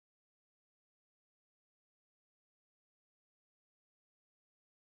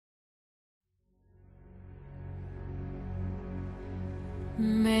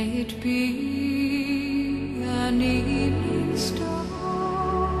May it be an evening star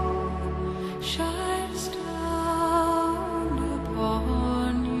shines down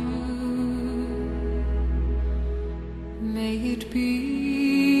upon you. May it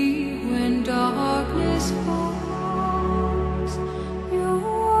be when darkness falls, your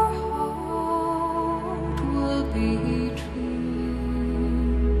heart will be true.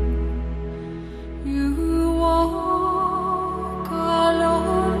 You walk a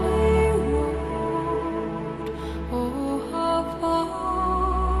lonely road, oh how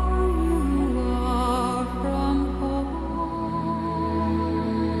far you are from home.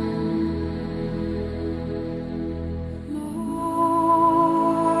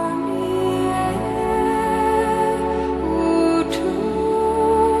 Morning air, ooh, truly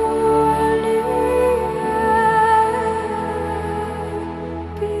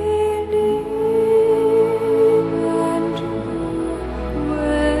believe and you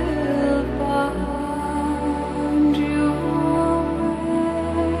will find your way.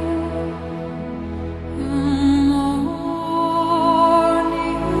 Morning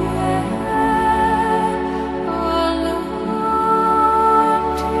air, a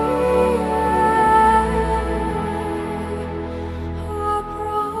empty air, a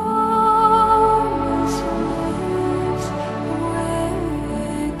promise lives within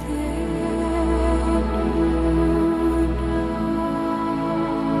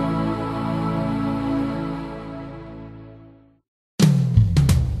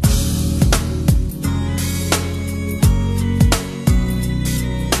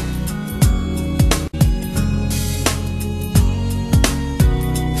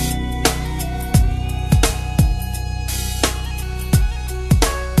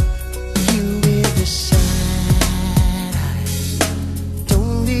You with the sad eyes,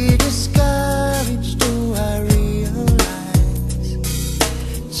 don't be discouraged, though I realize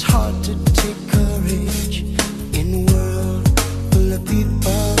it's hard to take courage in a world full of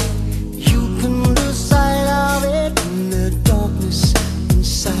people. You can lose sight of it, and the darkness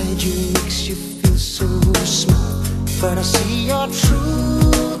inside you makes you feel so small. But I see your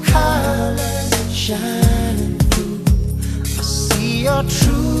true colors shining through. I see your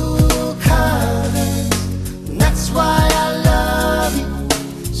true colors, and that's why I love you.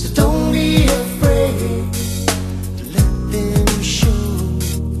 So don't be afraid to let them show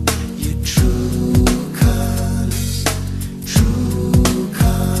your true colors. True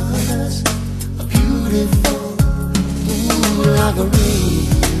colors are beautiful, ooh, like a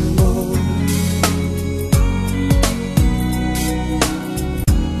rainbow.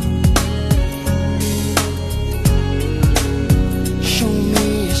 Show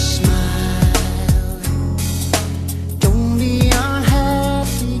me a smile. Don't be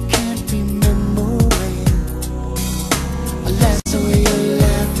unhappy, can't remember when. Unless the way you're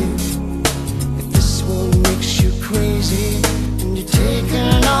laughing. If this world makes you crazy and you're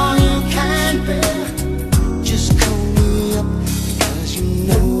taking all you can bear, just call me up, because you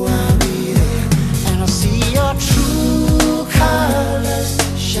know I'll be there. And I'll see your true colors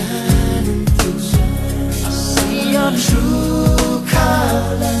shining through. I see your true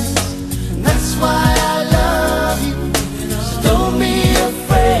colors, and that's why I love you. So don't be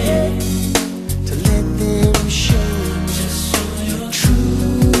afraid to let them show your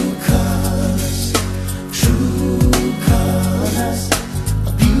true colors. True colors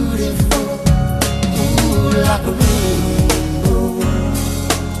are beautiful, ooh, like a rainbow.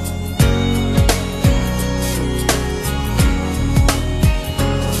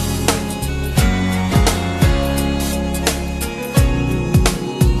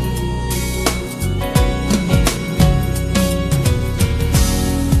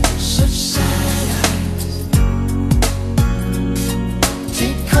 Such sad eyes.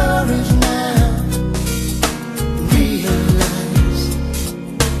 Take courage now and realize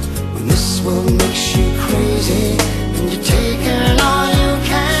when this world makes you crazy and you're taking all you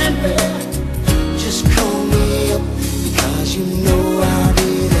can bear, just call me up, because you know I'll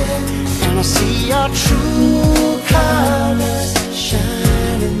be there. And I'll see your true colors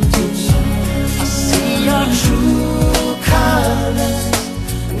shining through. I see your true colors,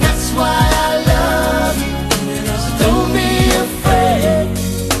 and that's why I love you. So don't be afraid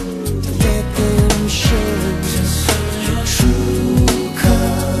to let them show your true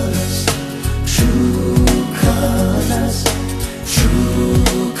colors.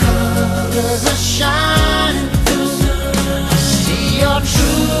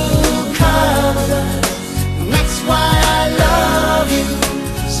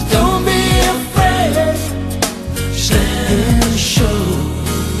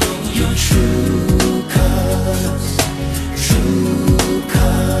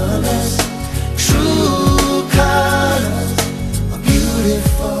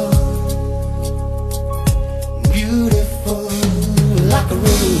 beautiful.